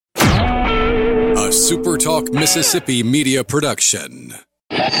SuperTalk Mississippi media production.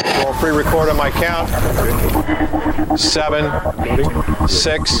 We'll pre-record on my count. 7,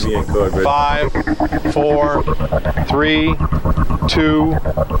 6, 5, 4, 3, 2.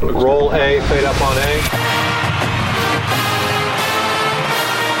 Roll A, fade up on A.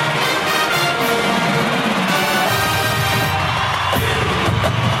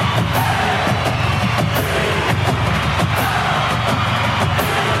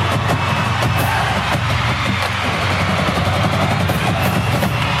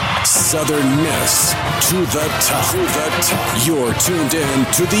 Southern Miss to the top. You're tuned in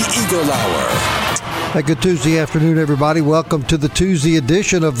to the Eagle Hour. Hey, good Tuesday afternoon, everybody. Welcome to the Tuesday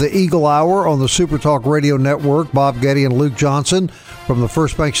edition of the Eagle Hour on the SuperTalk Radio Network. Bob Getty and Luke Johnson from the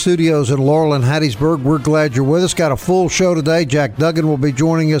First Bank Studios in Laurel and Hattiesburg. We're glad you're with us. Got a full show today. Jack Duggan will be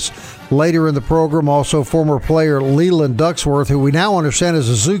joining us later in the program. Also, former player Leland Ducksworth, who we now understand is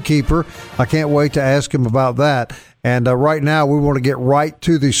a zookeeper. I can't wait to ask him about that. And right now, we want to get right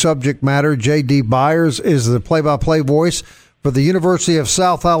to the subject matter. J.D. Byers is the play-by-play voice for the University of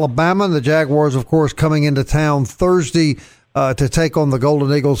South Alabama. The Jaguars, of course, coming into town Thursday to take on the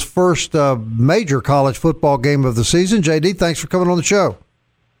Golden Eagles' first major college football game of the season. J.D., thanks for coming on the show.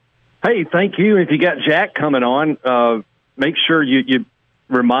 Hey, thank you. If you got Jack coming on, make sure you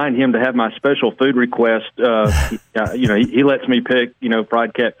remind him to have my special food request. He lets me pick,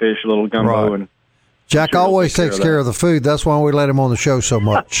 fried catfish, a little gumbo, right. And Jack always takes care of the food. That's why we let him on the show so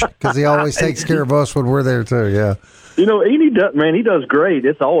much, because he always takes care of us when we're there too. Yeah, he does great.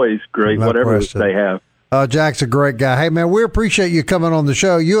 It's always great, no whatever question. they have. Jack's a great guy. Hey, man, we appreciate you coming on the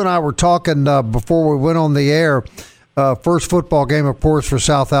show. You and I were talking before we went on the air. First football game, of course, for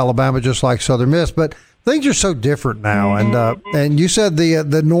South Alabama, just like Southern Miss, but things are so different now. And you said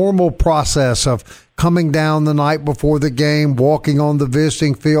the normal process of coming down the night before the game, walking on the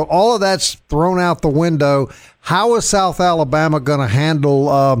visiting field, all of that's thrown out the window. How is South Alabama going to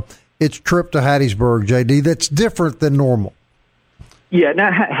handle its trip to Hattiesburg, JD, that's different than normal? Yeah,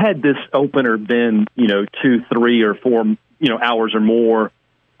 now had this opener been, 2, 3, or 4, hours or more,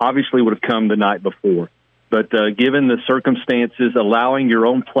 obviously would have come the night before. But given the circumstances, allowing your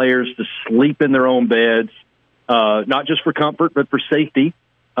own players to sleep in their own beds, not just for comfort, but for safety,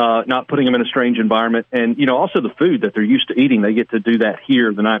 not putting them in a strange environment. And, also the food that they're used to eating, they get to do that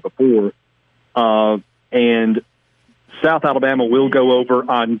here the night before. And South Alabama will go over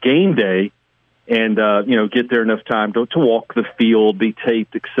on game day and, get there enough time to walk the field, be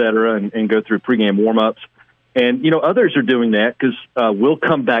taped, et cetera, and go through pregame warm-ups. And, others are doing that because we'll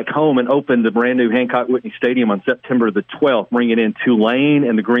come back home and open the brand-new Hancock Whitney Stadium on September the 12th, bringing in Tulane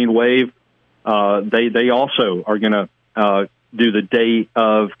and the Green Wave. They also are going to do the day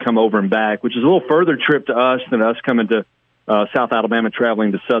of come over and back, which is a little further trip to us than us coming to South Alabama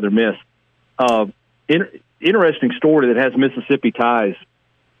traveling to Southern Miss. Interesting story that has Mississippi ties.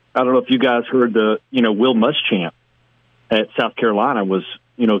 I don't know if you guys heard Will Muschamp at South Carolina was,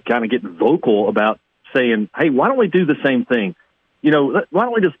 kind of getting vocal about saying, hey, why don't we do the same thing? Why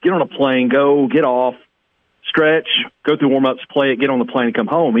don't we just get on a plane, go, get off, stretch, go through warm-ups, play it, get on the plane, and come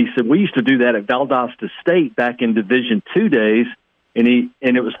home. He said, we used to do that at Valdosta State back in Division II days, and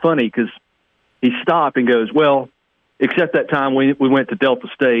it was funny because he stopped and goes, well, except that time we went to Delta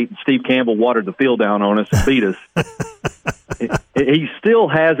State, and Steve Campbell watered the field down on us and beat us. He still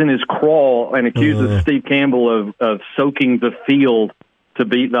has in his crawl and accuses Steve Campbell of soaking the field to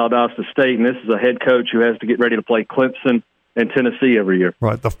beat Valdosta State, and this is a head coach who has to get ready to play Clemson and Tennessee every year.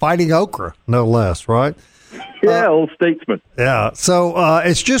 Right, the Fighting Okra, no less, right? Yeah, old statesman. Yeah, so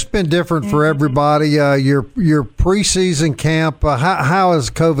it's just been different for everybody. Your preseason camp, how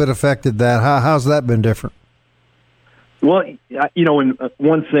has COVID affected that? How's that been different? Well, in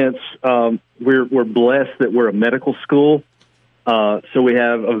one sense, we're blessed that we're a medical school, so we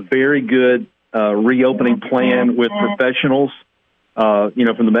have a very good reopening plan with professionals,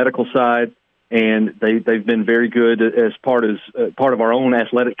 from the medical side. And they've been very good as part of our own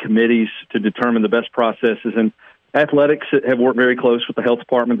athletic committees to determine the best processes. And athletics have worked very close with the health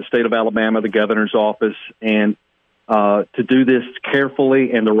department, the state of Alabama, the governor's office, and to do this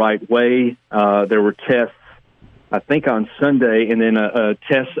carefully and the right way. There were tests, I think, on Sunday, and then a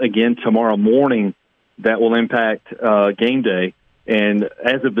test again tomorrow morning that will impact game day. And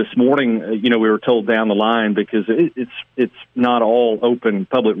as of this morning, we were told down the line, because it's not all open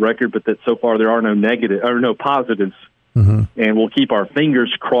public record, but that so far there are no positives. Mm-hmm. And we'll keep our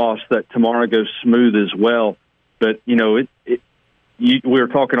fingers crossed that tomorrow goes smooth as well. But, we were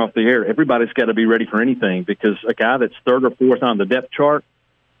talking off the air. Everybody's got to be ready for anything, because a guy that's third or fourth on the depth chart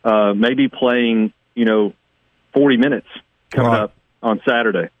may be playing, 40 minutes coming up on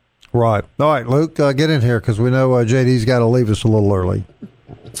Saturday. Right. All right, Luke, get in here because we know JD's got to leave us a little early.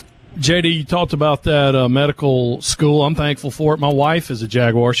 JD, you talked about that medical school. I'm thankful for it. My wife is a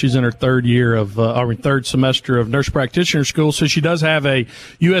Jaguar. She's in her third semester of nurse practitioner school, so she does have a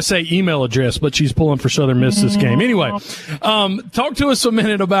USA email address, but she's pulling for Southern Miss this game. Anyway, talk to us a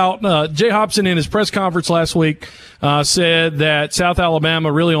minute about Jay Hopson in his press conference last week said that South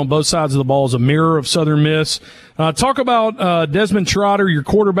Alabama really on both sides of the ball is a mirror of Southern Miss. Talk about Desmond Trotter, your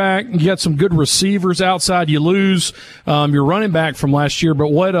quarterback. You got some good receivers outside. You lose your running back from last year, but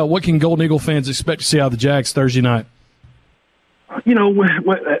what can Golden Eagle fans expect to see out of the Jags Thursday night? You know,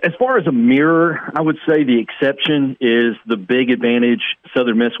 as far as a mirror, I would say the exception is the big advantage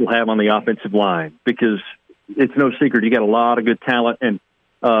Southern Miss will have on the offensive line, because it's no secret you got a lot of good talent and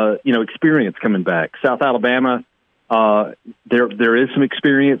experience coming back. South Alabama, there is some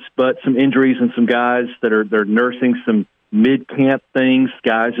experience, but some injuries and some guys they're nursing some mid-camp things.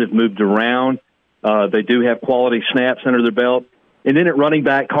 Guys have moved around. They do have quality snaps under their belt. And then at running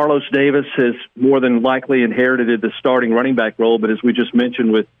back, Carlos Davis has more than likely inherited the starting running back role. But as we just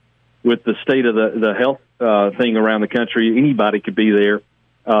mentioned with the state of the health thing around the country, anybody could be there.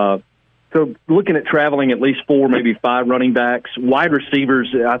 So looking at traveling at least 4, maybe 5 running backs. Wide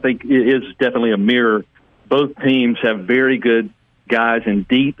receivers, I think, is definitely a mirror. Both teams have very good guys and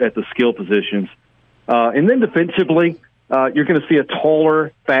deep at the skill positions. And then defensively, you're going to see a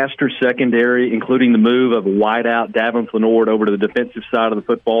taller, faster secondary, including the move of a wideout, Davin Flanord, over to the defensive side of the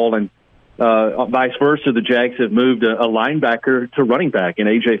football. And vice versa, the Jags have moved a linebacker to running back. And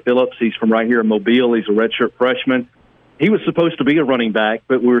A.J. Phillips, he's from right here in Mobile. He's a redshirt freshman. He was supposed to be a running back,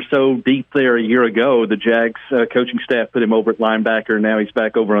 but we were so deep there a year ago, the Jags coaching staff put him over at linebacker, and now he's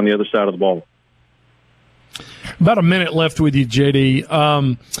back over on the other side of the ball. About a minute left with you,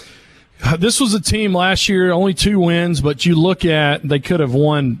 JD. This was a team last year, only 2 wins, but you look at they could have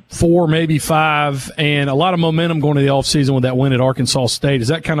won 4, maybe 5, and a lot of momentum going to the offseason with that win at Arkansas State. Has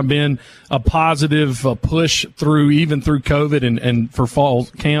that kind of been a positive push even through COVID and for fall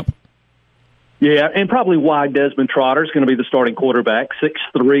camp? Yeah, and probably why Desmond Trotter is going to be the starting quarterback.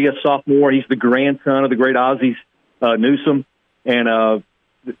 6'3", a sophomore. He's the grandson of the great Ozzie Newsome, and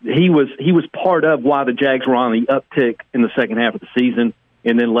he was part of why the Jags were on the uptick in the second half of the season,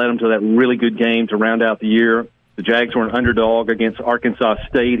 and then led them to that really good game to round out the year. The Jags were an underdog against Arkansas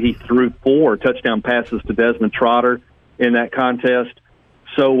State. He threw 4 touchdown passes to Desmond Trotter in that contest.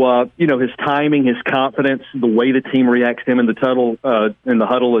 So, his timing, his confidence, the way the team reacts to him in the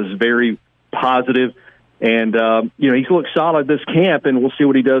huddle is very positive. And, he's looked solid this camp, and we'll see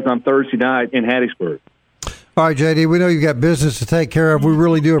what he does on Thursday night in Hattiesburg. All right, JD, we know you've got business to take care of. We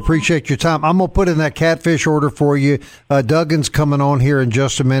really do appreciate your time. I'm going to put in that catfish order for you. Duggan's coming on here in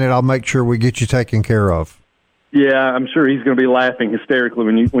just a minute. I'll make sure we get you taken care of. Yeah, I'm sure he's going to be laughing hysterically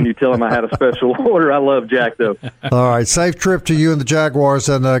when you tell him I had a special order. I love Jack, though. All right, safe trip to you and the Jaguars,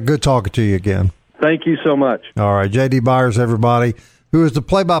 and good talking to you again. Thank you so much. All right, JD Byers, everybody, who is the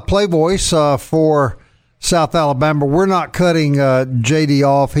play-by-play voice for South Alabama. We're not cutting JD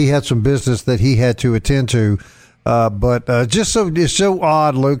off. He had some business that he had to attend to. But it's so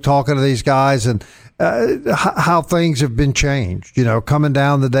odd, Luke, talking to these guys and how things have been changed, coming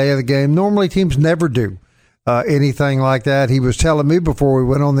down the day of the game. Normally teams never do anything like that. He was telling me before we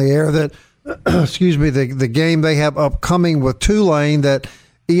went on the air that, the game they have upcoming with Tulane, that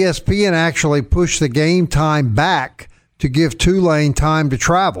ESPN actually pushed the game time back to give Tulane time to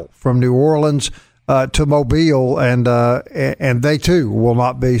travel from New Orleans to Mobile, and they too will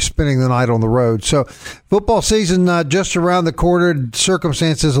not be spending the night on the road. So football season just around the corner,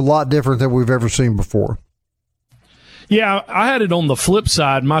 circumstances a lot different than we've ever seen before. Yeah, I had it on the flip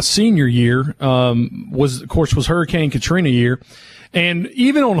side. My senior year was Hurricane Katrina year. And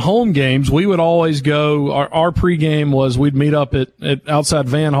even on home games, we would always go, our pregame was we'd meet up at outside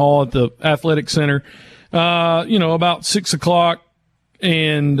Van Hall at the athletic center, about 6 o'clock,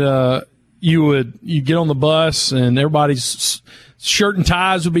 and you'd get on the bus, and everybody's shirt and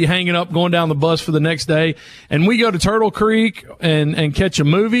ties would be hanging up going down the bus for the next day. And we go to Turtle Creek and catch a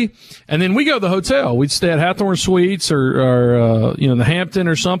movie. And then we go to the hotel. We'd stay at Hathorne Suites or the Hampton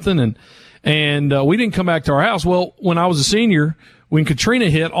or something. And we didn't come back to our house. Well, when I was a senior, when Katrina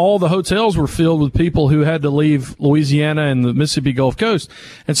hit, all the hotels were filled with people who had to leave Louisiana and the Mississippi Gulf Coast.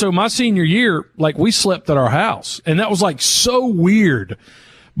 And so my senior year, we slept at our house. And that was so weird.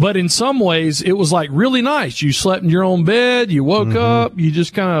 But in some ways, it was really nice. You slept in your own bed. You woke up. You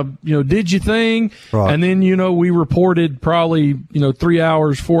just kind of, did your thing. Right. And then, we reported probably, 3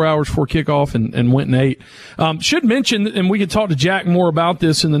 hours, 4 hours before kickoff and went and ate. Should mention, and we could talk to Jack more about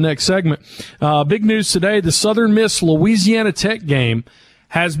this in the next segment. Big news today, the Southern Miss Louisiana Tech game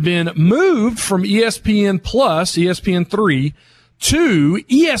has been moved from ESPN Plus, ESPN3, to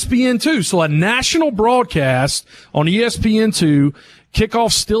ESPN2. So a national broadcast on ESPN2.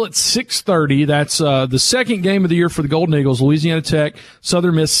 Kickoff still at 6:30. That's the second game of the year for the Golden Eagles. Louisiana Tech,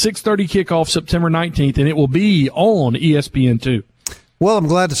 Southern Miss, 6:30 kickoff September 19th, and it will be on ESPN2. Well, I'm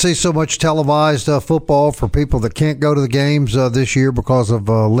glad to see so much televised football for people that can't go to the games this year because of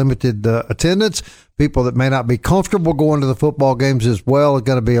limited attendance. People that may not be comfortable going to the football games as well. It's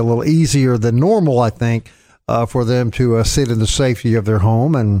going to be a little easier than normal, I think, for them to sit in the safety of their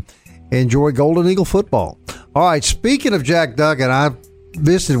home and enjoy Golden Eagle football. All right, speaking of Jack Duggan, I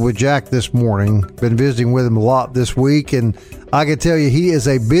visited with Jack this morning, been visiting with him a lot this week, and I can tell you he is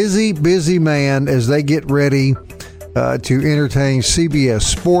a busy, busy man as they get ready to entertain CBS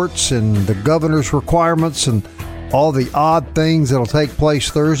Sports and the governor's requirements and all the odd things that'll take place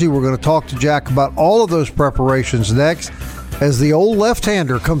Thursday. We're going to talk to Jack about all of those preparations next as the old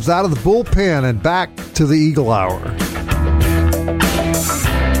left-hander comes out of the bullpen and back to the Eagle Hour.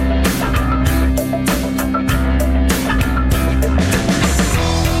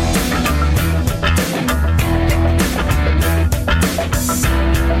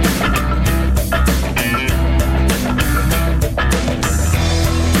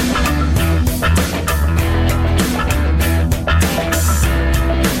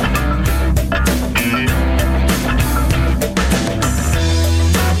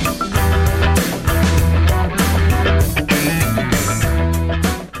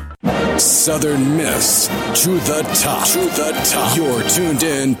 Southern Miss to the top. To the top. You're tuned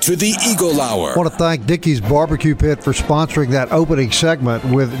in to the Eagle Hour. I want to thank Dickey's Barbecue Pit for sponsoring that opening segment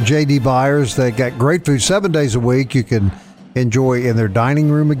with J.D. Byers. They got great food 7 days a week. You can enjoy in their dining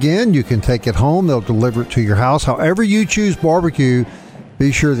room again. You can take it home. They'll deliver it to your house. However you choose barbecue,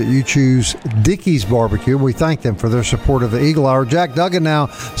 be sure that you choose Dickey's Barbecue. We thank them for their support of the Eagle Hour. Jack Duggan, now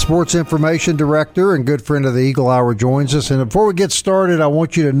Sports Information Director and good friend of the Eagle Hour, joins us. And before we get started, I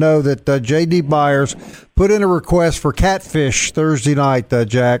want you to know that J.D. Byers put in a request for catfish Thursday night,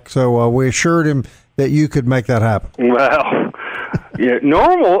 Jack. So we assured him that you could make that happen. Well, yeah,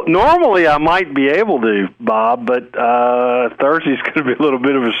 normally I might be able to, Bob, but Thursday's going to be a little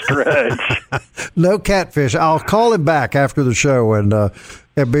bit of a stretch. No catfish. I'll call him back after the show and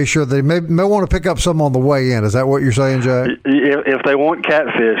be sure they may want to pick up some on the way in. Is that what you're saying, Jack? If they want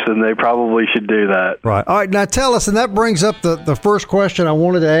catfish, then they probably should do that. Right. All right. Now tell us, and that brings up the first question I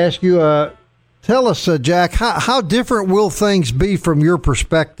wanted to ask you. Tell us, Jack, how different will things be from your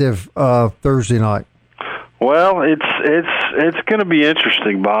perspective Thursday night? Well, it's going to be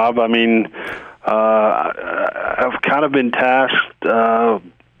interesting, Bob. I mean, I've kind of been tasked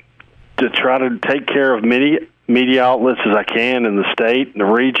to try to take care of many media outlets as I can in the state, in the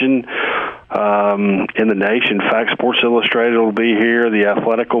region, in the nation. In fact, Sports Illustrated will be here. The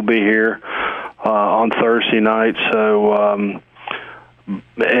Athletic will be here on Thursday night. So,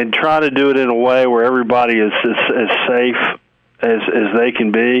 and try to do it in a way where everybody is as safe as they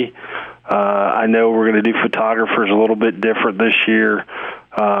can be. I know we're going to do photographers a little bit different this year,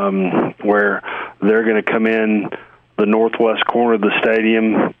 where they're going to come in the northwest corner of the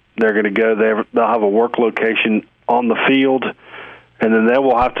stadium. They're going to go there. They'll have a work location on the field, and then they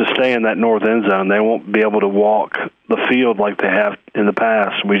will have to stay in that north end zone. They won't be able to walk the field like they have in the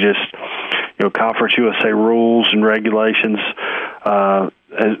past. We just, Conference USA rules and regulations have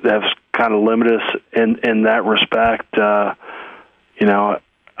kind of limited us in that respect. I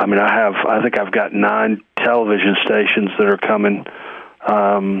think I've got 9 television stations that are coming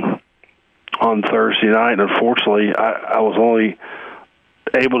on Thursday night. And unfortunately, I was only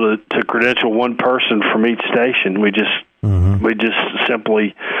able to credential one person from each station. We just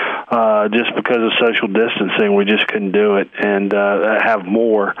simply, just because of social distancing, we just couldn't do it and have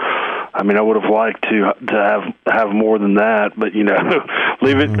more. I mean, I would have liked to have more than that, but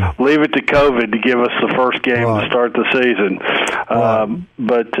leave it to COVID to give us the first game to start the season.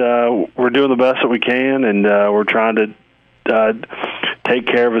 But we're doing the best that we can, and we're trying to take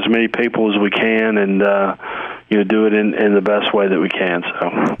care of as many people as we can, and do it in the best way that we can.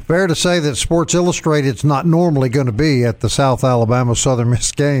 So fair to say that Sports Illustrated's not normally going to be at the South Alabama Southern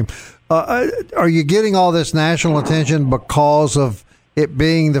Miss game. Are you getting all this national attention because of it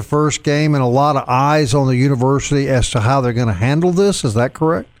being the first game and a lot of eyes on the university as to how they're going to handle this? Is that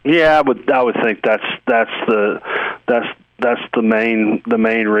correct? Yeah, I would think that's the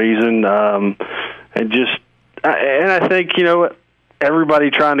main reason, and I think everybody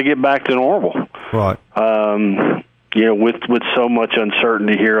trying to get back to normal, right? With so much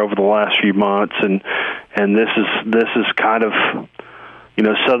uncertainty here over the last few months, and this is kind of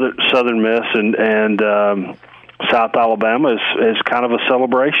Southern Miss and South Alabama is kind of a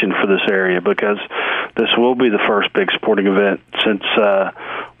celebration for this area, because this will be the first big sporting event since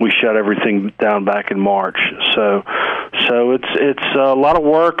we shut everything down back in March. So it's a lot of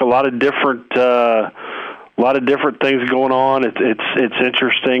work, a lot of different things going on. It's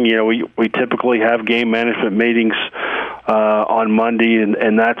interesting. You know, we typically have game management meetings on Monday,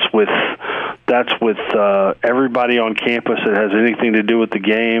 and that's with everybody on campus that has anything to do with the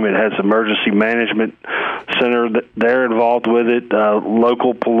game. It has emergency management center that they're involved with it,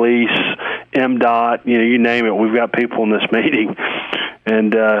 local police, MDOT, you name it. We've got people in this meeting,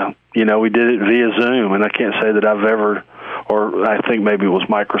 and we did it via Zoom. And I can't say that I've ever, or I think maybe it was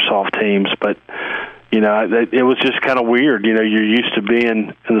Microsoft Teams, but it was just kind of weird. You're used to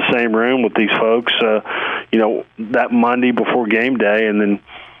being in the same room with these folks, that Monday before game day, and then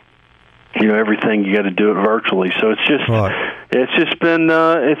everything you got to do it virtually. So it's just right. It's just been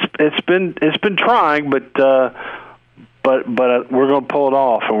it's been trying, but we're going to pull it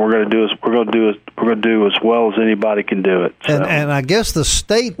off, and we're going to do as well as anybody can do it. So. And I guess the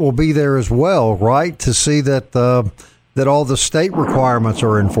state will be there as well, right, to see that that all the state requirements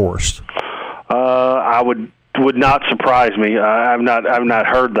are enforced. I would not surprise me. I've not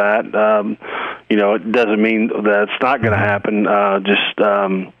heard that. It doesn't mean that it's not going to happen.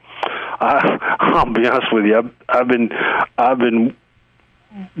 I'll be honest with you. I've been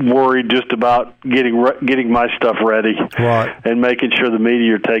worried just about getting my stuff ready, right, and making sure the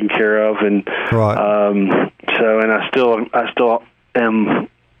media are taken care of, and right. And I still am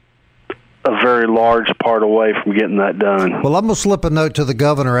a very large part away from getting that done. Well, I'm going to slip a note to the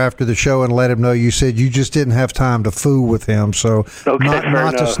governor after the show and let him know you said you just didn't have time to fool with him. So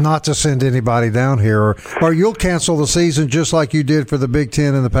not to send anybody down here, or you'll cancel the season just like you did for the Big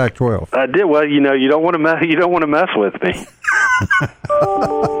Ten and the Pac-12. I did. Well, you don't want to mess with me.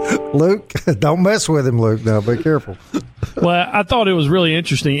 Luke, don't mess with him, Luke. Now, be careful. Well, I thought it was really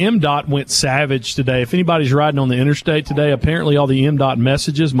interesting. MDOT went savage today. If anybody's riding on the interstate today, apparently all the MDOT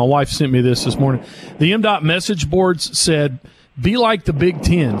messages, my wife sent me this morning, the MDOT message boards said, be like the Big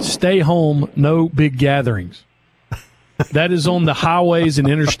Ten, stay home, no big gatherings. That is on the highways and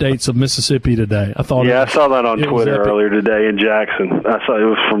interstates of Mississippi today. I saw that on Twitter earlier today in Jackson. I saw it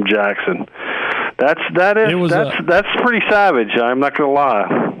was from Jackson. That's pretty savage. I'm not going to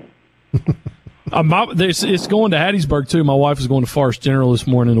lie. It's going to Hattiesburg too. My wife was going to Forest General this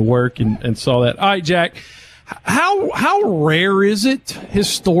morning to work and saw that. All right, Jack, how rare is it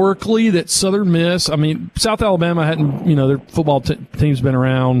historically that Southern Miss, I mean, South Alabama hadn't, their football team's been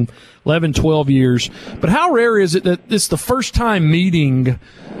around 11, 12 years, but how rare is it that it's the first time meeting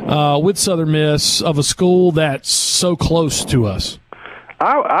with Southern Miss of a school that's so close to us?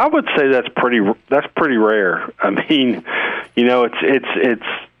 I would say that's pretty rare. I mean,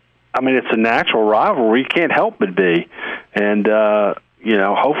 it's a natural rivalry. You can't help but be. And,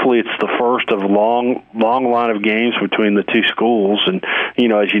 hopefully it's the first of a long line of games between the two schools. And,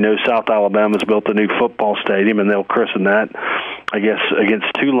 as you know, South Alabama's built a new football stadium, and they'll christen that, I guess, against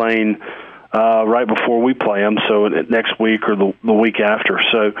Tulane right before we play them, so next week or the week after.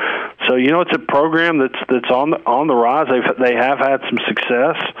 So it's a program that's on the rise. They have had some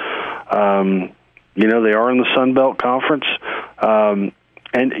success. They are in the Sun Belt Conference.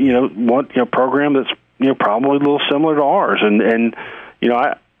 And program that's probably a little similar to ours, and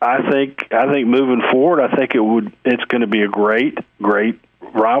I think moving forward, I think it's going to be a great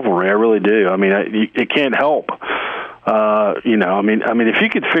rivalry. I really do. I mean, it can't help. If you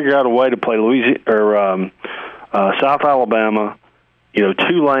could figure out a way to play Louisiana or South Alabama,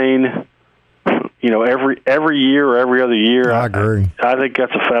 Tulane, every year or every other year, I agree. I think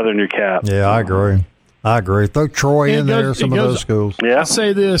that's a feather in your cap. Yeah, I agree. Throw Troy in there, some of those schools. Yeah. I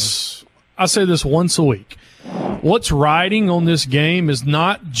say this once a week. What's riding on this game is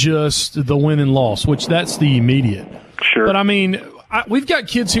not just the win and loss, which that's the immediate. Sure. But, I mean, we've got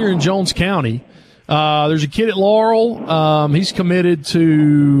kids here in Jones County. There's a kid at Laurel. He's committed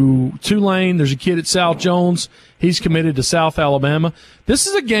to Tulane. There's a kid at South Jones. He's committed to South Alabama. This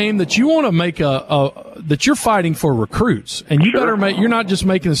is a game that you want to make that you're fighting for recruits, and you better you're not just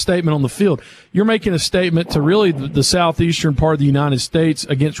making a statement on the field. You're making a statement to really the southeastern part of the United States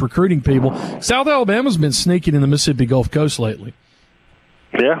against recruiting people. South Alabama's been sneaking in the Mississippi Gulf Coast lately.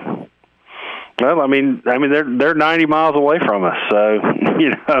 Yeah. Well, I mean, they're 90 miles away from us, so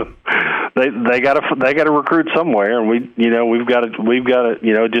they got to recruit somewhere, and we've got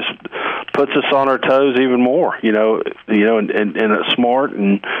to just puts us on our toes even more, and smart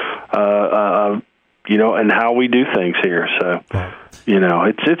and and how we do things here. So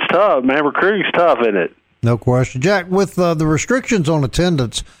it's tough, man. Recruiting's tough, isn't it? No question, Jack. With the restrictions on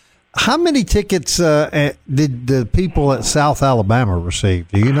attendance, How many tickets did the people at South Alabama receive?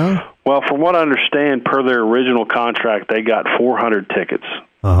 Do you know? Well, from what I understand, per their original contract, they got 400 tickets.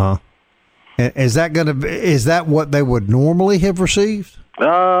 Is that what they would normally have received?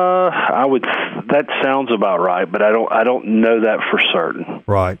 That sounds about right, but I don't know that for certain.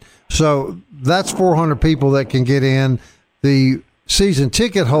 Right. So that's 400 people that can get in. The season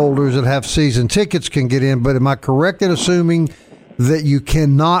ticket holders that have season tickets can get in, but am I correct in assuming that you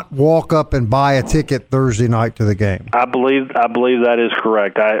cannot walk up and buy a ticket Thursday night to the game? I believe that is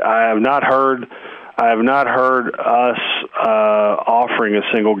correct. I have not heard us offering a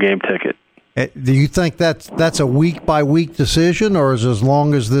single game ticket. Do you think that's a week by week decision, or is as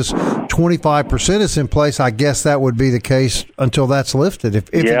long as this 25% is in place, I guess that would be the case until that's lifted? If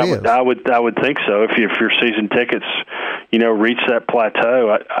it is, I would think so. If your season tickets, reach that plateau,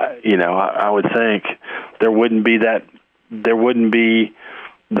 I would think there wouldn't be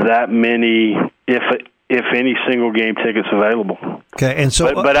that many, if any, single game tickets available. Okay, and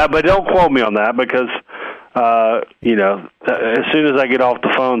so, but don't quote me on that because. As soon as I get off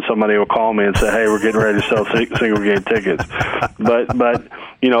the phone, somebody will call me and say, "Hey, we're getting ready to sell single game tickets." But as that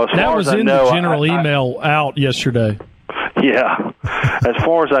far was as I in know, the general email out yesterday. Yeah, as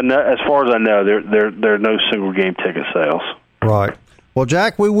far as I know, there are no single game ticket sales. Right. Well,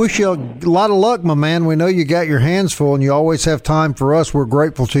 Jack, we wish you a lot of luck, my man. We know you got your hands full, and you always have time for us. We're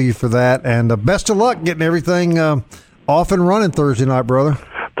grateful to you for that, and best of luck getting everything off and running Thursday night, brother.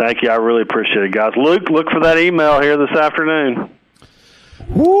 Thank you. I really appreciate it, guys. Luke, look for that email here this afternoon.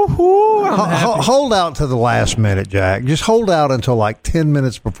 Woo-hoo. Hold out to the last minute, Jack. Just hold out until like 10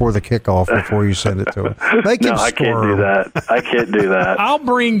 minutes before the kickoff before you send it to him. Make him squirm. I can't do that. I'll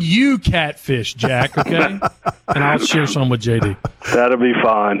bring you catfish, Jack, okay? And I'll share some with JD. That'll be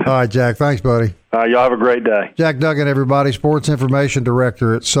fine. All right, Jack. Thanks, buddy. Y'all have a great day. Jack Duggan, everybody, Sports Information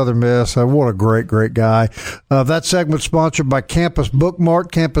Director at Southern Miss. What a great guy. That segment sponsored by Campus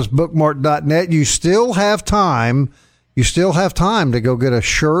Bookmart, campusbookmart.net. You still have time to go get a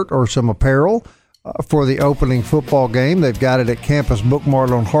shirt or some apparel for the opening football game. They've got it at Campus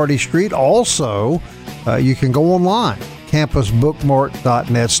Bookmart on Hardy Street. Also, you can go online,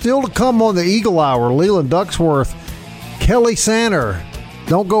 campusbookmart.net. Still to come on the Eagle Hour, Leland Ducksworth, Kelly Sander.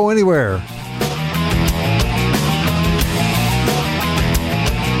 Don't go anywhere.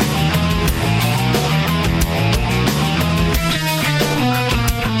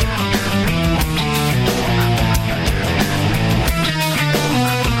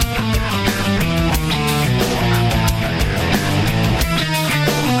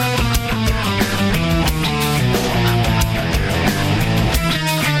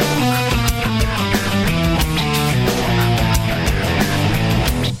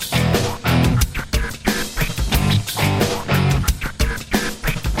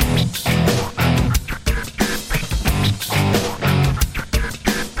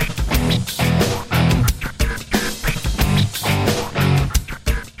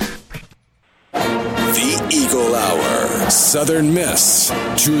 Southern Miss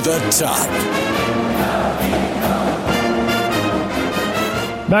to the top.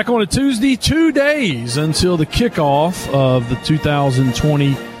 Back on a Tuesday, 2 days until the kickoff of the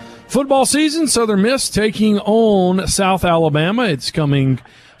 2020 football season. Southern Miss taking on South Alabama. It's coming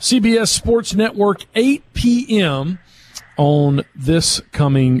CBS Sports Network, 8 p.m. on this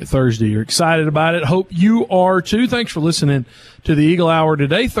coming Thursday. You're excited about it. Hope you are too. Thanks for listening to the Eagle Hour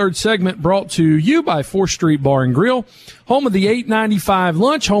today. Third segment brought to you by 4th Street Bar and Grill, home of the $8.95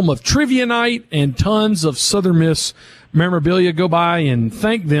 lunch, home of Trivia Night, and tons of Southern Miss memorabilia. Go by and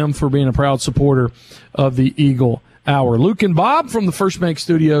thank them for being a proud supporter of the Eagle Hour. Luke and Bob from the First Bank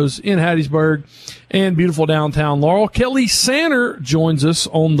Studios in Hattiesburg and beautiful downtown Laurel. Kelly Sander joins us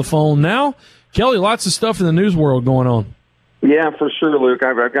on the phone now. Kelly, lots of stuff in the news world going on. Yeah, for sure, Luke.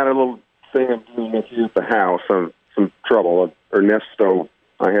 I've got a little thing I'm doing with you at the house. Some trouble. Ernesto,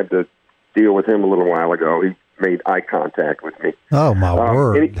 I had to deal with him a little while ago. He made eye contact with me. Oh, my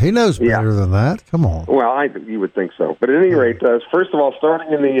word. He knows better than that. Come on. Well, you would think so. But at any rate, first of all,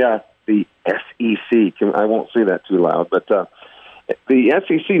 starting in the SEC, I won't say that too loud, but the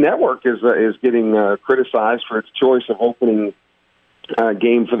SEC network is getting criticized for its choice of opening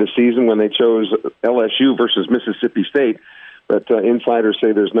game for the season when they chose LSU versus Mississippi State. But insiders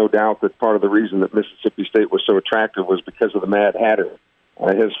say there's no doubt that part of the reason that Mississippi State was so attractive was because of the Mad Hatter.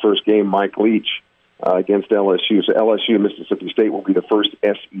 His first game, Mike Leach, against LSU. So LSU and Mississippi State will be the first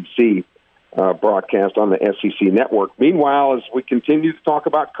SEC broadcast on the SEC network. Meanwhile, as we continue to talk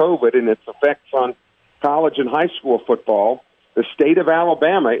about COVID and its effects on college and high school football, the state of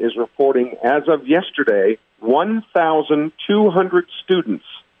Alabama is reporting, as of yesterday, 1,200 students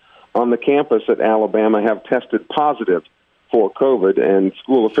on the campus at Alabama have tested positive for COVID, and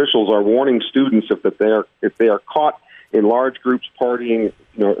school officials are warning students if they are caught in large groups partying,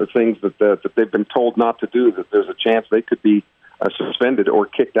 things that they've been told not to do, that there's a chance they could be suspended or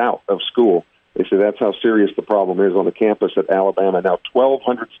kicked out of school. They say that's how serious the problem is on the campus at Alabama. Now,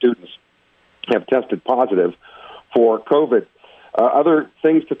 1,200 students have tested positive for COVID. Other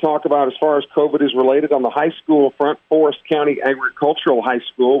things to talk about as far as COVID is related on the high school front, Forest County Agricultural High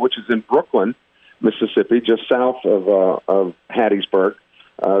School, which is in Brooklyn, Mississippi, just south of Hattiesburg.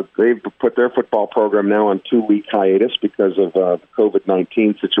 They've put their football program now on 2-week hiatus because of the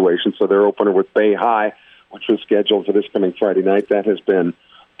COVID-19 situation. So their opener with Bay High, which was scheduled for this coming Friday night, that has been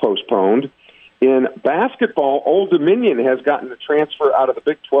postponed. In basketball, Old Dominion has gotten a transfer out of the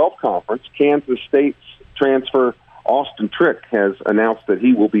Big 12 Conference. Kansas State's transfer, Austin Trick, has announced that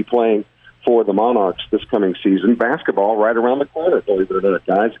he will be playing for the Monarchs this coming season. Basketball right around the corner, believe it or not,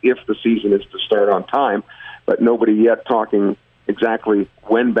 guys, if the season is to start on time. But nobody yet talking exactly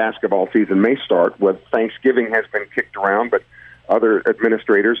when basketball season may start. With Thanksgiving has been kicked around, but other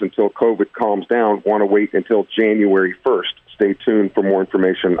administrators, until COVID calms down, want to wait until January 1st. Stay tuned for more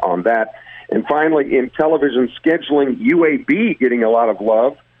information on that. And finally, in television scheduling, UAB getting a lot of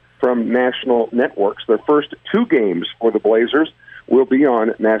love from national networks. Their first 2 games for the Blazers will be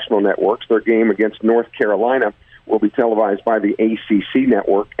on national networks. Their game against North Carolina will be televised by the ACC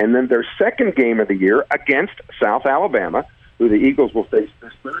network. And then their second game of the year against South Alabama, who the Eagles will face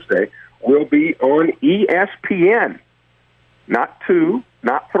this Thursday, will be on ESPN. Not 2,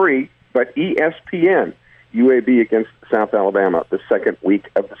 not 3, but ESPN. UAB against South Alabama, the second week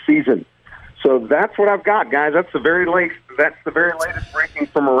of the season. So that's what I've got, guys. That's the very latest breaking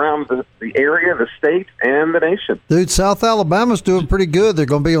from around the area, the state, and the nation. Dude, South Alabama's doing pretty good. They're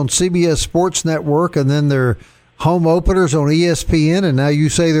going to be on CBS Sports Network, and then their home openers on ESPN, and now you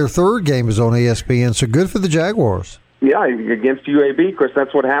say their third game is on ESPN. So good for the Jaguars. Yeah, against UAB, of course,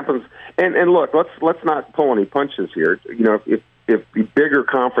 that's what happens. And look, let's not pull any punches here. If the bigger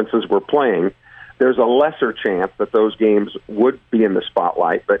conferences were playing, there's a lesser chance that those games would be in the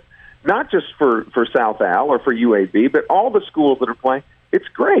spotlight, but not just for South Al or for UAB, but all the schools that are playing. It's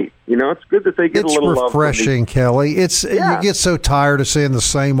great. It's good that they get a little love. It's refreshing, Kelly. You get so tired of seeing the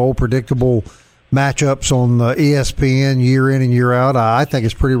same old predictable matchups on ESPN year in and year out. I think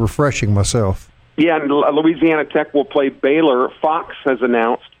it's pretty refreshing myself. Yeah, and Louisiana Tech will play Baylor. Fox has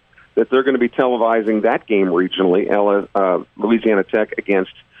announced that they're going to be televising that game regionally, Louisiana Tech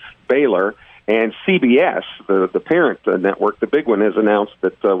against Baylor. And CBS, the parent network, the big one, has announced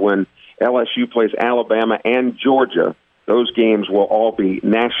that when LSU plays Alabama and Georgia, those games will all be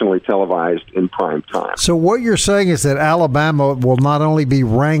nationally televised in prime time. So what you're saying is that Alabama will not only be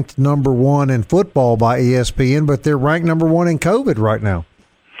ranked number 1 in football by ESPN, but they're ranked number 1 in COVID right now.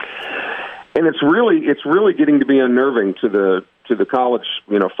 And it's really getting to be unnerving to the college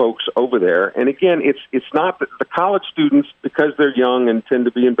folks over there. And again, it's not that the college students, because they're young and tend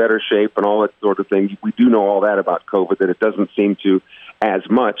to be in better shape and all that sort of thing. We do know all that about COVID, that it doesn't seem to as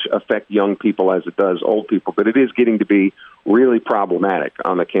much affect young people as it does old people. But it is getting to be really problematic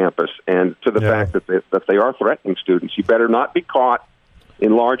on the campus, and to the fact that they are threatening students. You better not be caught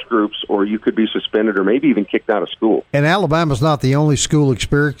in large groups, or you could be suspended or maybe even kicked out of school. And Alabama's not the only school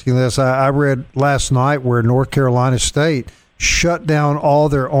experiencing this. I read last night where North Carolina State shut down all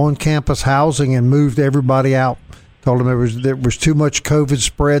their on-campus housing and moved everybody out. Told them there was too much COVID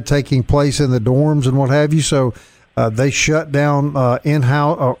spread taking place in the dorms and what have you, so they shut down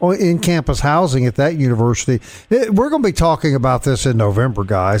in-campus housing at that university. We're going to be talking about this in November,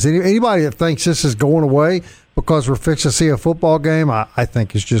 guys. Anybody that thinks this is going away because we're fixing to see a football game, I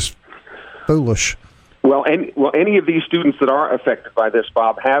think is just foolish. Well, any of these students that are affected by this,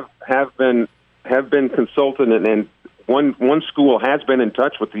 Bob, have been consulted, and one school has been in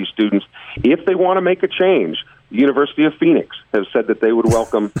touch with these students. If they want to make a change, the University of Phoenix has said that they would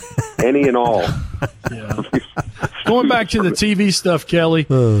welcome any and all. Yeah. Going back to the TV stuff, Kelly,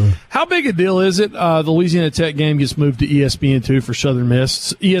 how big a deal is it? The Louisiana Tech game gets moved to ESPN2 for Southern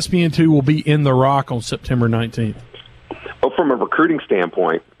Miss. ESPN2 will be in the Rock on September 19th. Well, from a recruiting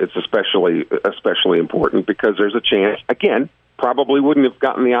standpoint, it's especially important because there's a chance, again, probably wouldn't have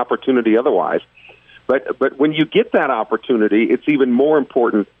gotten the opportunity otherwise. But when you get that opportunity, it's even more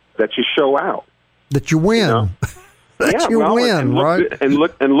important that you show out. That you win. Win, right? And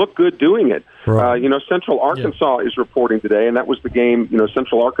look good doing it. Right. Central Arkansas is reporting today, and that was the game.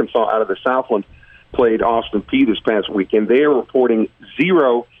 Central Arkansas out of the Southland played Austin Peay this past weekend. They are reporting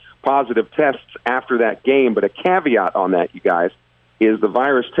 0 positive tests after that game, but a caveat on that, you guys, is the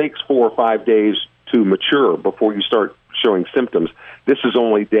virus takes 4 or 5 days to mature before you start showing symptoms. This is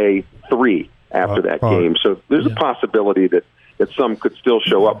only day 3 after that game. So there's a possibility that some could still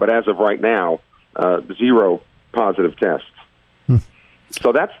show up. But as of right now, 0 positive tests.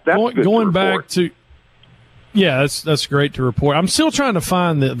 So that's good going back to. Yeah, that's great to report. I'm still trying to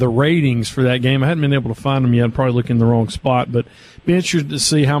find the ratings for that game. I hadn't been able to find them yet. I'm probably looking in the wrong spot, but be interested to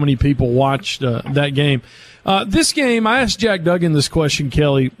see how many people watched that game. This game, I asked Jack Duggan this question,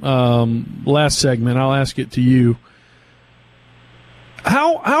 Kelly, last segment. I'll ask it to you.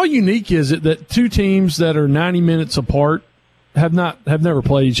 How unique is it that two teams that are 90 minutes apart have never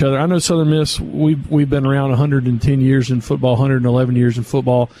played each other? I know Southern Miss, we've been around 110 years in football, 111 years in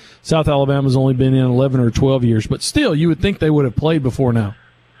football. South Alabama's only been in 11 or 12 years, but still, you would think they would have played before now.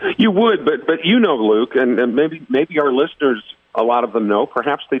 You would, but you know, Luke, and maybe our listeners, a lot of them know,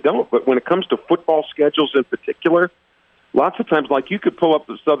 perhaps they don't. But when it comes to football schedules in particular, lots of times, like you could pull up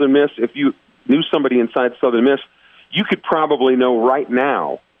the Southern Miss, if you knew somebody inside Southern Miss, you could probably know right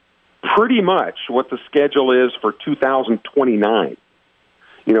now pretty much what the schedule is for 2029.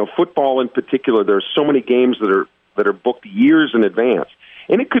 You know, football in particular, there's so many games that are booked years in advance.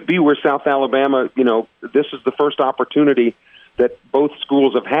 And it could be where South Alabama, you know, this is the first opportunity that both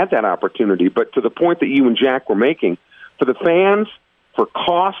schools have had that opportunity. But to the point that you and Jack were making, for the fans, for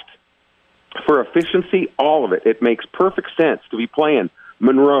cost, for efficiency, all of it, it makes perfect sense to be playing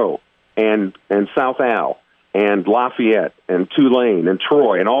Monroe and South Al and Lafayette and Tulane and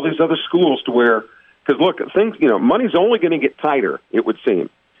Troy and all these other schools to where, because look, things, you know, money's only going to get tighter, it would seem,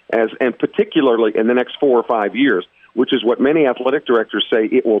 and particularly in the next 4 or 5 years, which is what many athletic directors say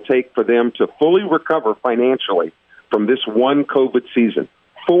it will take for them to fully recover financially from this one COVID season.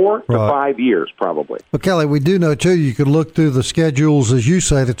 4 to 5 years, probably. Well, Kelly, we do know, too, you could look through the schedules, as you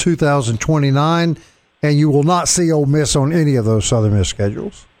say, to 2029, and you will not see Ole Miss on any of those Southern Miss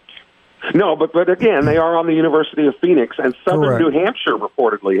schedules. No, but again, they are on the University of Phoenix, and Southern New Hampshire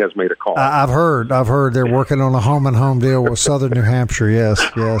reportedly has made a call. I've heard they're working on a home-and-home deal with Southern New Hampshire, yes.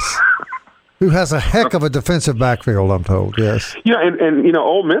 Who has a heck of a defensive backfield, I'm told, yes. Yeah, and you know,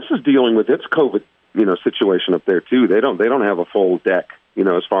 Ole Miss is dealing with its COVID, you know, situation up there, too. They don't have a full deck, you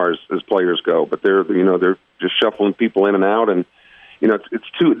know, as far as players go, but they're just shuffling people in and out, and you know,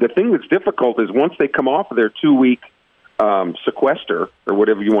 the thing that's difficult is once they come off of their 2-week sequester or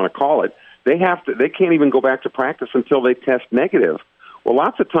whatever you want to call it, they can't even go back to practice until they test negative. Well,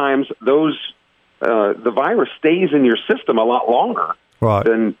 lots of times the virus stays in your system a lot longer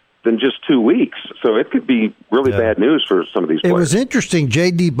than just 2 weeks. So it could be really bad news for some of these players. It was interesting.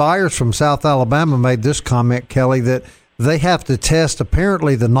 J.D. Byers from South Alabama made this comment, Kelly, that they have to test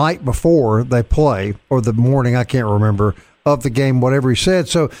apparently the night before they play, or the morning, I can't remember, of the game, whatever he said.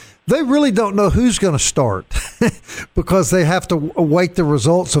 So they really don't know who's going to start because they have to await the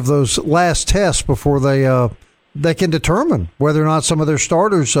results of those last tests before they can determine whether or not some of their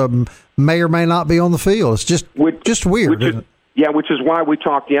starters may or may not be on the field. It's just weird, isn't it? Yeah, which is why we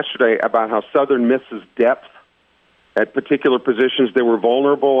talked yesterday about how Southern Miss's depth at particular positions. They were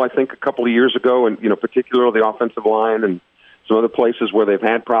vulnerable, I think, a couple of years ago, and you know, particularly the offensive line and some other places where they've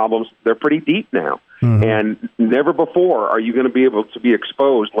had problems. They're pretty deep now. Mm-hmm. And never before are you going to be able to be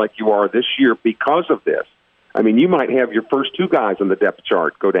exposed like you are this year because of this. I mean, you might have your first 2 guys on the depth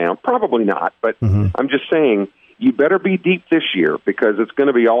chart go down. Probably not, but I'm just saying you better be deep this year because it's going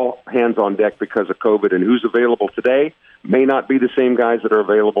to be all hands on deck because of COVID, and who's available today may not be the same guys that are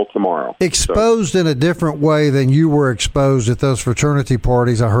available tomorrow. Exposed in a different way than you were exposed at those fraternity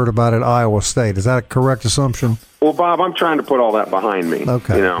parties I heard about at Iowa State. Is that a correct assumption? Well, Bob, I'm trying to put all that behind me.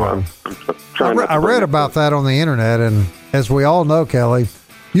 Okay. You know, I'm trying I read about that on the internet, and as we all know, Kelly,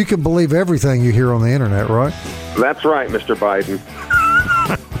 you can believe everything you hear on the internet, right? That's right, Mr. Biden.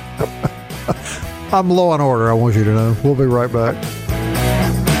 I'm Law and Order, I want you to know. We'll be right back.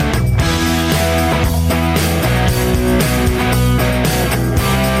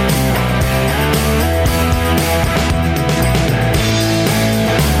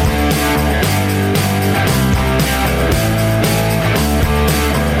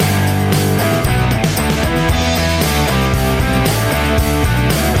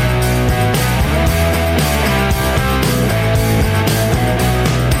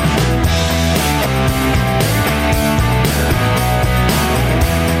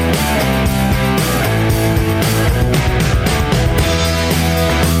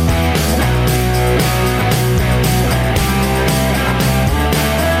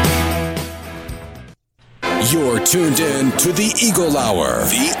 You're tuned in to the Eagle Hour.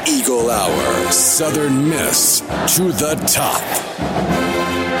 The Eagle Hour. Southern Miss to the top.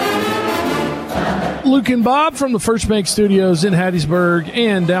 Luke and Bob from the First Bank Studios in Hattiesburg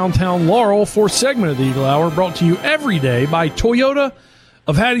and downtown Laurel. Fourth segment of the Eagle Hour brought to you every day by Toyota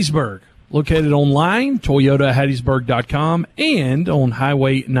of Hattiesburg. Located online, toyotahattiesburg.com, and on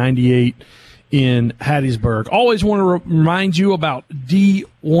Highway 98 in Hattiesburg. Always want to remind you about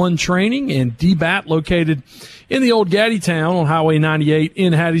D1 Training and DBAT, located in the old Gaddy Town on Highway 98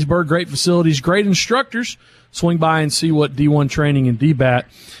 in Hattiesburg. Great facilities, great instructors. Swing by and see what D1 Training and DBAT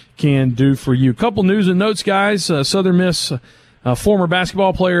can do for you. Couple news and notes, guys. Southern Miss former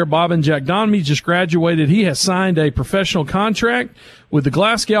basketball player Bobbin Jackdonomy just graduated. He has signed a professional contract with the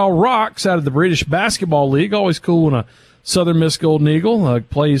Glasgow Rocks out of the British Basketball League. Always cool when a Southern Miss Golden Eagle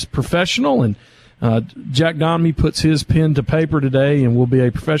plays professional, and Jackdonomy puts his pen to paper today and will be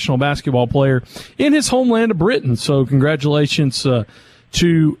a professional basketball player in his homeland of Britain. So congratulations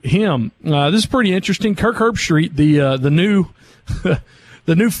to him. This is pretty interesting. Kirk Herbstreit, the new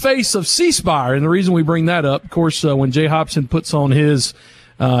the new face of C Spire, and the reason we bring that up, of course, when Jay Hobson puts on his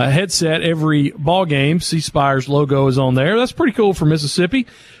headset every ball game, C Spire's logo is on there. That's pretty cool for Mississippi.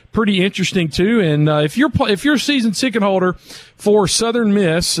 Pretty interesting too. And if you're a season ticket holder for Southern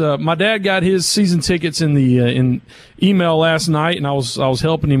Miss, my dad got his season tickets in the in email last night, and I was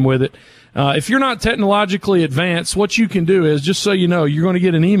helping him with it. If you're not technologically advanced, what you can do is, just so you know, you're going to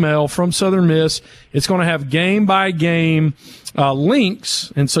get an email from Southern Miss. It's going to have game-by-game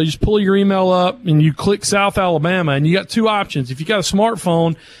links, and so you just pull your email up and you click South Alabama, and you got two options. If you got a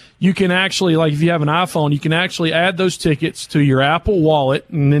smartphone, you can actually, like if you have an iPhone, you can actually add those tickets to your Apple Wallet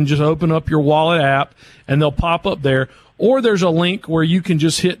and then just open up your Wallet app, and they'll pop up there. Or there's a link where you can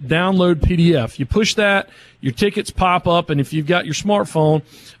just hit download PDF. You push that, your tickets pop up, and if you've got your smartphone,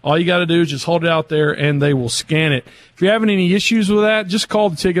 all you got to do is just hold it out there and they will scan it. If you're having any issues with that, just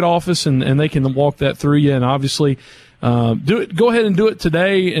call the ticket office and they can walk that through you. And obviously, do it. Go ahead and do it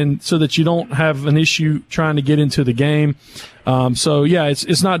today, and so that you don't have an issue trying to get into the game. So yeah,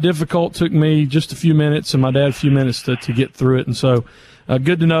 it's not difficult. It took me just a few minutes and my dad a few minutes to get through it. And so,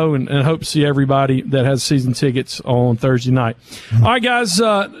 good to know, and hope to see everybody that has season tickets on Thursday night. All right, guys,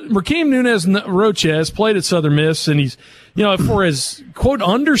 Rakeem Nunez-Roches played at Southern Miss, and he's, for as, quote,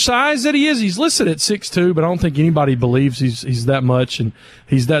 undersized that he is, he's listed at 6'2", but I don't think anybody believes he's that much, and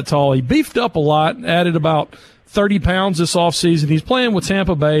he's that tall. He beefed up a lot, added about 30 pounds this offseason. He's playing with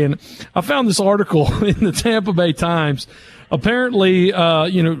Tampa Bay, and I found this article in the Tampa Bay Times. Apparently,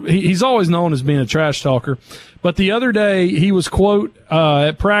 he's always known as being a trash talker. But the other day, he was, quote,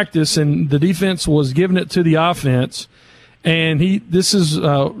 at practice, and the defense was giving it to the offense. And this is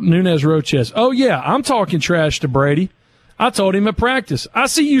Nunez-Roches. Oh, yeah, I'm talking trash to Brady. I told him at practice, I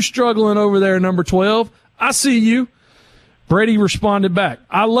see you struggling over there, number 12. I see you. Brady responded back,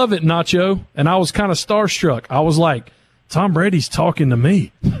 I love it, Nacho. And I was kind of starstruck. I was like, Tom Brady's talking to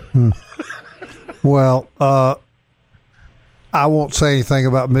me. Well, I won't say anything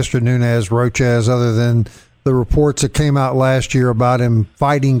about Mr. Nunez-Roches other than the reports that came out last year about him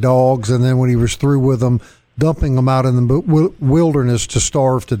fighting dogs, and then when he was through with them, dumping them out in the wilderness to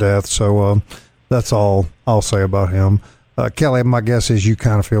starve to death. So that's all I'll say about him. Kelly, my guess is you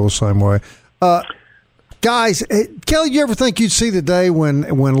kind of feel the same way. Guys, Kelly, you ever think you'd see the day when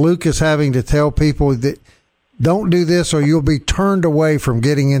Luke is having to tell people that don't do this or you'll be turned away from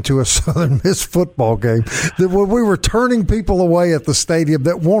getting into a Southern Miss football game? That when we were turning people away at the stadium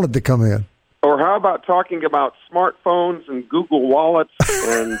that wanted to come in. Or how about talking about smartphones and Google Wallets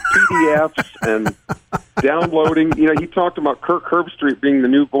and PDFs and downloading? He talked about Kirk Herbstreit being the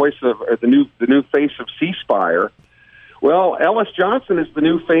new voice of the new face of C Spire. Well, Ellis Johnson is the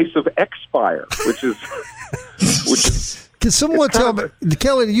new face of Xspire, which is. Can someone tell me,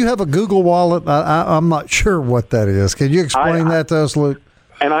 Kelly? Do you have a Google Wallet? I'm not sure what that is. Can you explain that to us, Luke?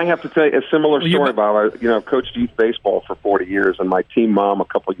 And I have to tell you a similar story, Bob. I've coached youth baseball for 40 years, and my team mom a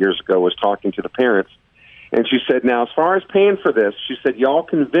couple of years ago was talking to the parents, and she said, now, as far as paying for this, she said, y'all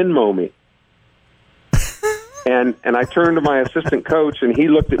can Venmo me. and I turned to my assistant coach, and he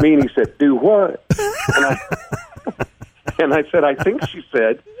looked at me, and he said, do what? And I said, I think she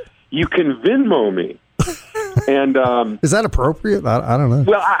said, you can Venmo me. And is that appropriate? I don't know.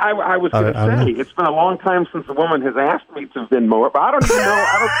 Well, I was going to say it's been a long time since a woman has asked me to Venmo it, but I don't even know.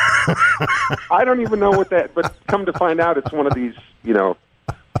 I don't even know what that. But come to find out, it's one of these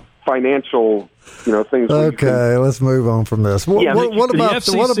financial things. Okay, let's move on from this. What about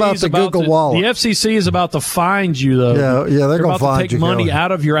the Google Wallet? The FCC is about to find you, though. Yeah, they're going to find take money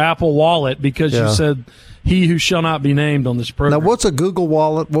out of your Apple Wallet because you said "He who shall not be named" on this program. Now, what's a Google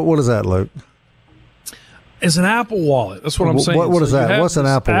Wallet? What is that, Luke? It's an Apple Wallet. That's what I'm saying. What is that? What's an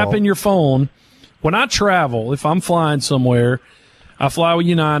Apple Wallet? App in your phone. When I travel, if I'm flying somewhere, I fly with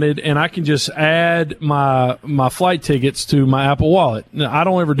United, and I can just add my flight tickets to my Apple Wallet. Now, I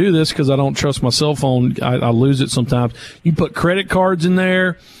don't ever do this because I don't trust my cell phone. I lose it sometimes. You put credit cards in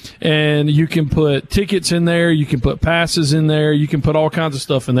there, and you can put tickets in there. You can put passes in there. You can put all kinds of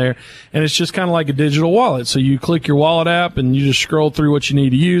stuff in there, and it's just kind of like a digital wallet. So you click your wallet app, and you just scroll through what you need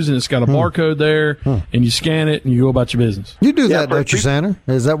to use, and it's got a barcode there, and you scan it, and you go about your business. You do that, don't you, Santa?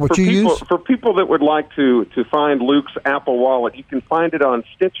 Is that what you use? For people that would like to find Luke's Apple Wallet, you can find it on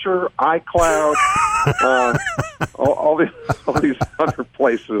Stitcher, iCloud, all these other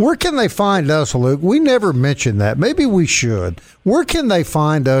places. Where can they find us, Luke? We never mentioned that. Maybe we should. Where can they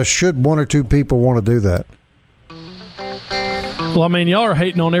find us should one or two people want to do that? Well, I mean, y'all are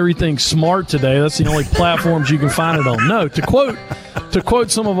hating on everything smart today. That's the only platforms you can find it on. No, to quote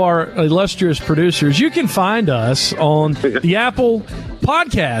some of our illustrious producers, you can find us on the Apple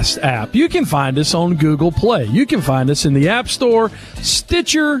Podcast app. You can find us on Google Play. You can find us in the App Store,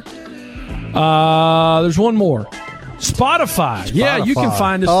 Stitcher. There's one more. Spotify. Yeah, you can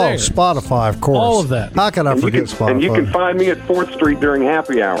find us there. Oh, Spotify, of course. All of that. How can I forget Spotify? And you can find me at 4th Street during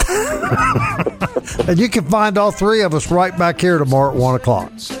happy hour. And you can find all three of us right back here tomorrow at 1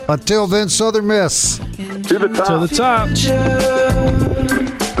 o'clock. Until then, Southern Miss. To the top. To the top.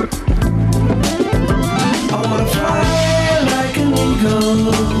 I want to fly like an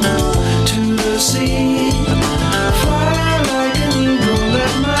eagle to the sea. Fly like an eagle,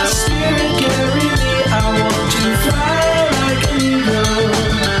 let my spirit carry me. I want to fly like an eagle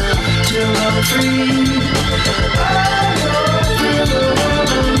till I'm free. I go through the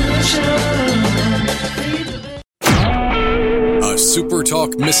revolution. A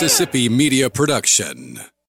SuperTalk Mississippi media production.